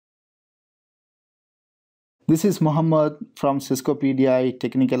This is Mohammed from Cisco PDI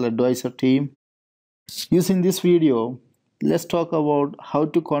Technical Advisor team. Using this video, let's talk about how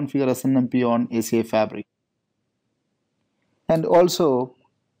to configure SNMP on ACI Fabric. And also,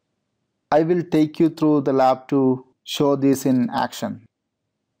 I will take you through the lab to show this in action.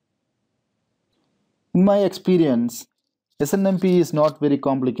 In my experience, SNMP is not very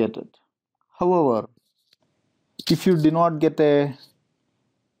complicated. However, if you do not get a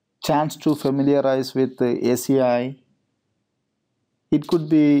chance to familiarize with the ACI, it could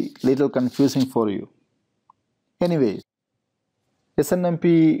be little confusing for you. Anyways,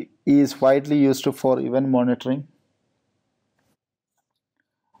 SNMP is widely used for event monitoring.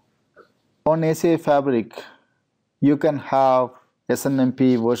 On ACI Fabric, you can have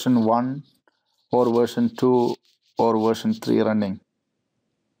SNMP version 1 or version 2 or version 3 running.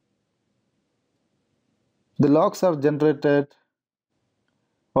 The logs are generated,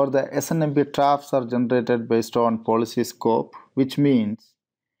 or the SNMP traps are generated based on policy scope, which means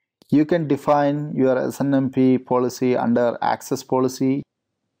you can define your SNMP policy under access policy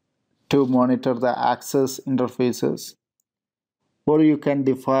to monitor the access interfaces, or you can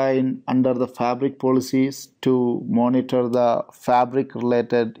define under the fabric policies to monitor the fabric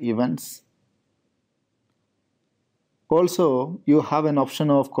related events. Also, you have an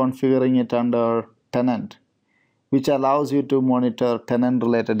option of configuring it under tenant, which allows you to monitor tenant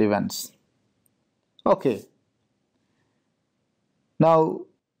related events. Okay. Now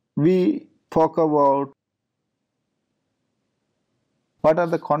we talk about what are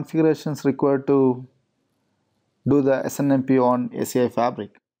the configurations required to do the SNMP on ACI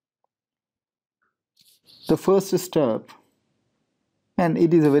Fabric. The first step, and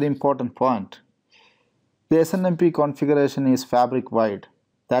it is a very important point, the SNMP configuration is fabric wide.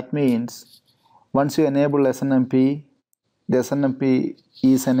 That means once you enable SNMP, the SNMP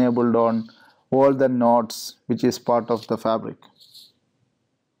is enabled on all the nodes which is part of the fabric.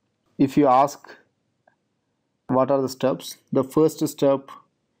 If you ask what are the steps, the first step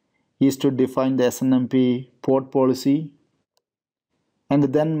is to define the SNMP port policy and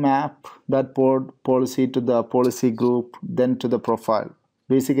then map that port policy to the policy group, then to the profile.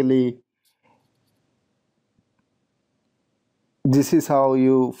 Basically, this is how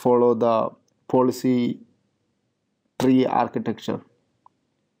you follow the policy tree architecture.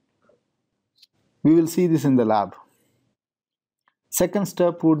 We will see this in the lab. Second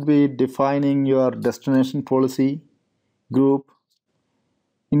step would be defining your destination policy group.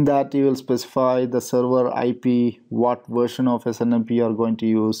 In that, you will specify the server IP, what version of SNMP you are going to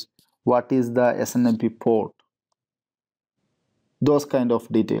use, what is the SNMP port, those kind of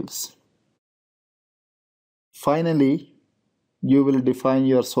details. Finally, you will define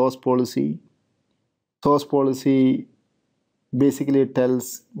your source policy. Source policy basically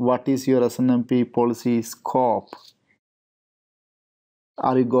tells what is your SNMP policy scope.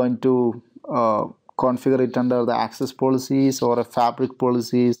 Are you going to configure it under the access policies or a fabric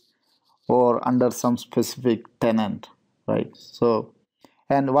policies or under some specific tenant, right? So,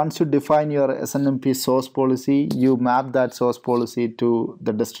 and once you define your SNMP source policy, you map that source policy to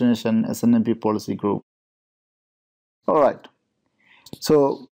the destination SNMP policy group. All right.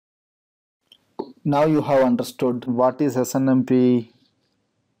 So now you have understood what is SNMP,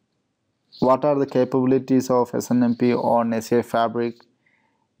 what are the capabilities of SNMP on ACI Fabric.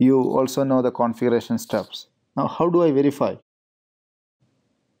 You also know the configuration steps. Now, how do I verify?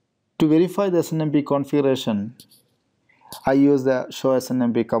 To verify the SNMP configuration, I use the show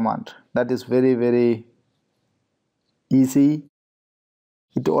SNMP command. That is very, very easy.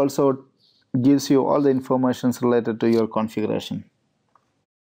 It also gives you all the information related to your configuration.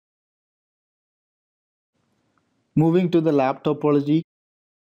 Moving to the lab topology,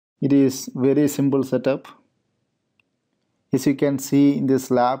 it is very simple setup. As you can see in this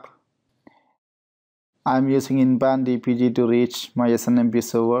lab, I am using in-band DPG to reach my SNMP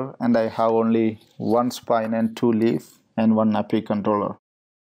server, and I have only one spine and two leaf and one API controller.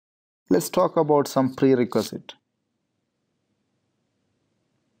 Let's talk about some prerequisite.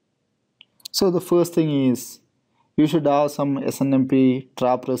 So the first thing is you should have some SNMP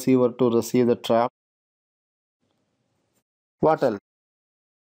trap receiver to receive the trap. What else?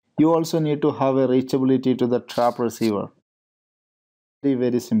 You also need to have a reachability to the trap receiver. Very,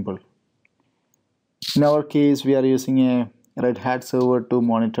 very simple. In our case, we are using a Red Hat server to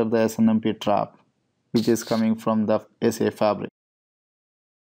monitor the SNMP trap, which is coming from the ACI Fabric.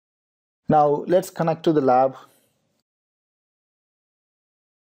 Now let's connect to the lab.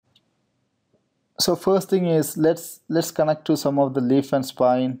 So first thing is let's connect to some of the leaf and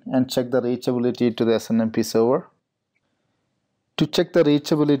spine and check the reachability to the SNMP server. To check the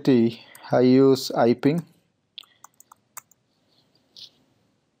reachability, I use iPing.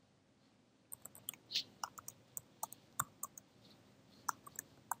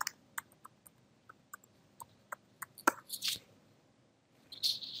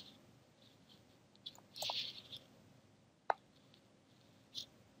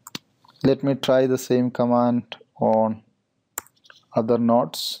 Let me try the same command on other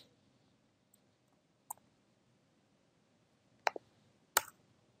nodes.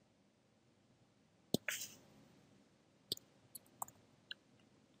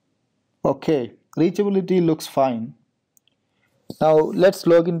 Okay, reachability looks fine. Now let's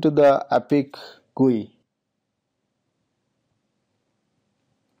log into the Epic GUI.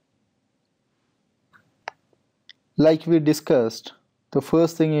 Like we discussed, the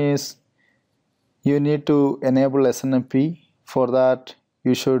first thing is you need to enable SNMP. For that,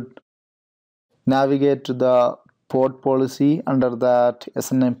 you should navigate to the port policy. Under that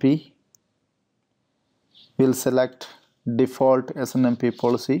SNMP, we'll select default SNMP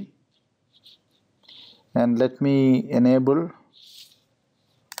policy, and let me enable.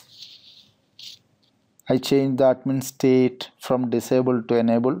 I change the admin state from disabled to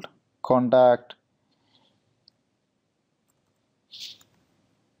enabled. Contact,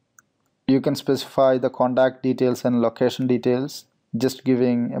 you can specify the contact details and location details, just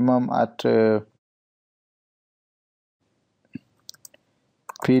giving at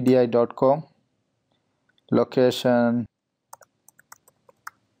pdi.com, location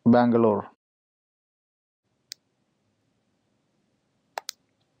Bangalore.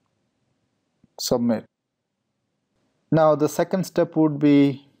 Submit. Now the second step would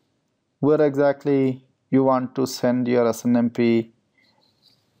be where exactly you want to send your SNMP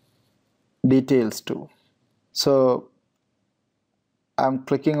details to. So I'm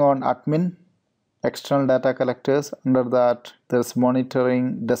clicking on admin, external data collectors. Under that there's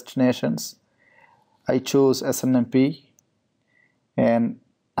monitoring destinations. I choose SNMP and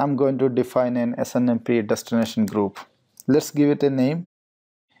I'm going to define an SNMP destination group. Let's give it a name.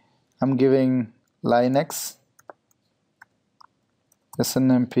 I'm giving Linux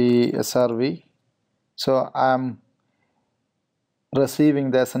SNMP SRV. So I'm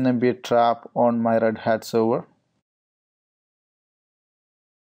receiving the SNMP trap on my Red Hat server.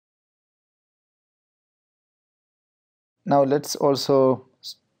 Now let's also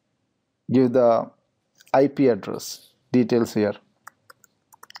give the IP address details here.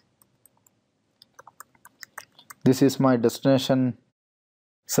 This is my destination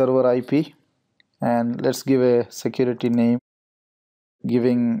server IP, and let's give a security name,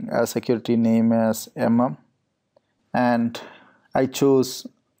 giving a security name as and I choose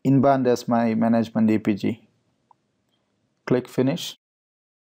inbound as my management EPG. Click finish.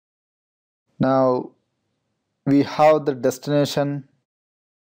 Now we have the destination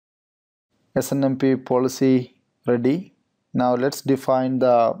SNMP policy ready. Now let's define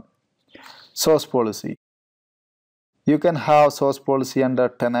the source policy. You can have source policy under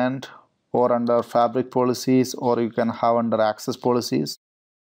tenant or under fabric policies, or you can have under access policies.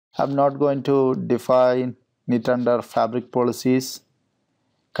 I'm not going to define it under fabric policies,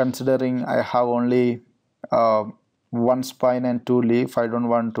 considering I have only one spine and two leaf. I don't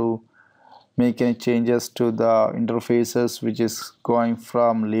want to make any changes to the interfaces which is going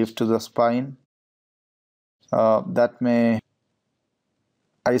from leaf to the spine. That may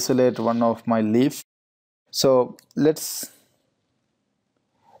isolate one of my leaf. So let's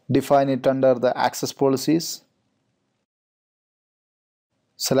define it under the access policies.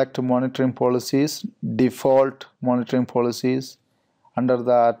 Select monitoring policies, default monitoring policies, under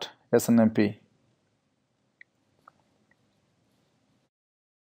that SNMP.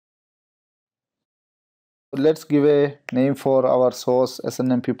 Let's give a name for our source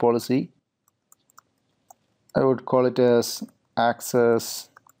SNMP policy. I would call it as access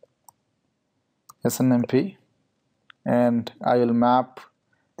SNMP, and I will map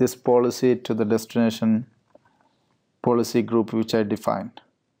this policy to the destination policy group which I defined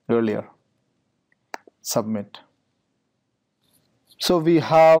earlier. Submit. So we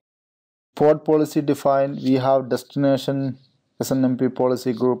have port policy defined, we have destination SNMP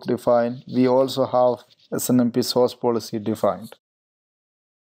policy group defined, we also have SNMP source policy defined.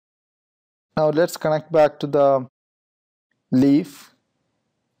 Now let's connect back to the leaf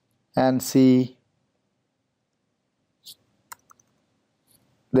and see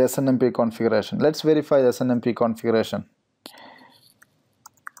the SNMP configuration. Let's verify the SNMP configuration.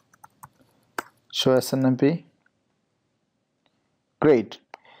 Show SNMP. Great.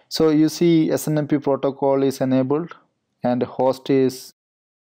 So you see SNMP protocol is enabled and host is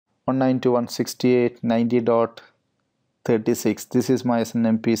 192.168.90.36. This is my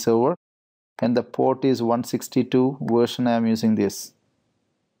SNMP server, and the port is 162 version. I am using this,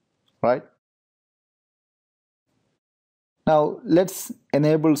 right? Now let's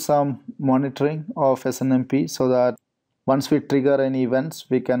enable some monitoring of SNMP so that once we trigger any events,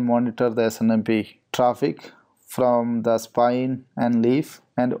 we can monitor the SNMP traffic from the spine and leaf,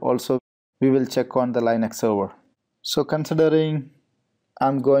 and also we will check on the Linux server. So considering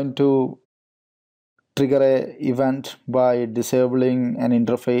I'm going to trigger a event by disabling an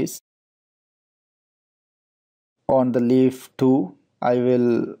interface on the leaf2, I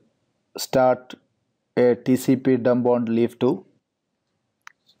will start a TCP dump on leaf2.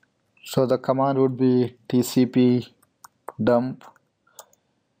 So the command would be TCP dump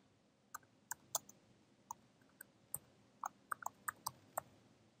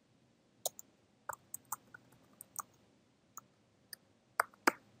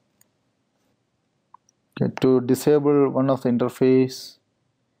to disable one of the interface.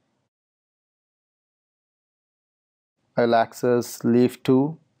 I'll access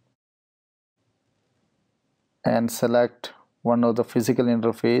leaf2 and select one of the physical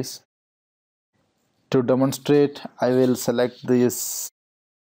interface. To demonstrate, I will select this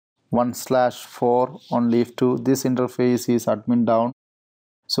 1/4 on leaf2. This interface is admin down,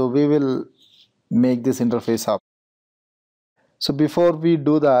 so we will make this interface up. So before we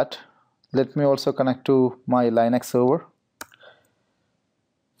do that, let me also connect to my Linux server.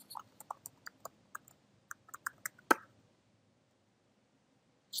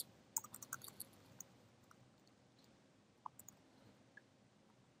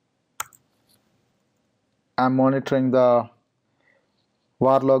 I'm monitoring the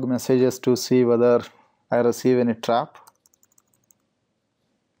var log messages to see whether I receive any trap.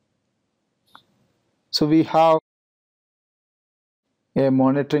 So we have a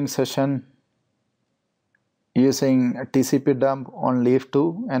monitoring session using a TCP dump on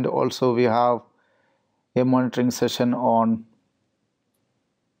leaf2, and also we have a monitoring session on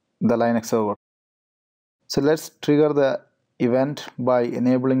the Linux server. So let's trigger the event by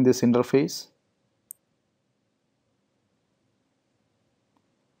enabling this interface.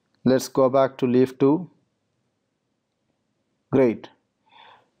 Let's go back to leaf2. Great.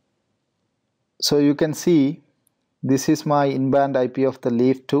 So you can see this is my in-band IP of the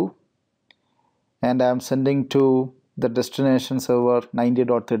leaf2, and I am sending to the destination server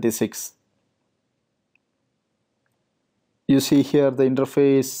 90.36. You see here the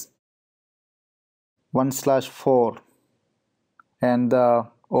interface 1/4 and the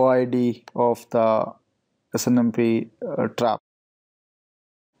OID of the SNMP trap.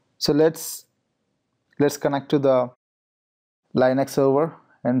 So let's connect to the Linux server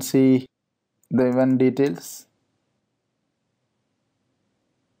and see the event details.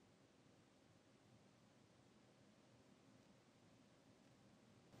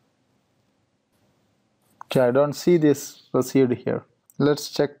 Okay, I don't see this received here. Let's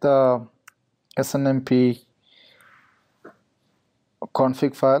check the SNMP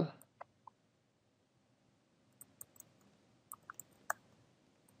config file.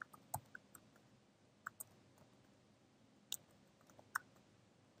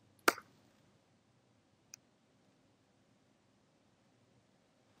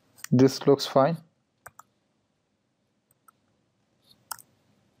 This looks fine.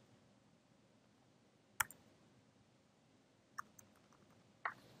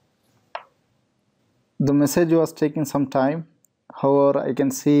 The message was taking some time. However, I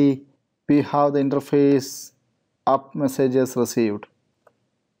can see we have the interface up messages received.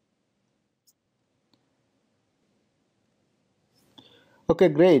 Okay,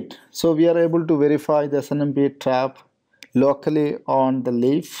 great. So we are able to verify the SNMP trap locally on the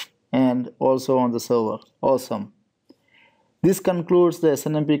leaf and also on the server. Awesome. This concludes the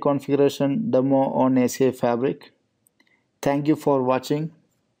SNMP configuration demo on ACI Fabric. Thank you for watching.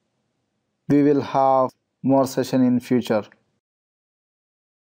 We will have more session in future.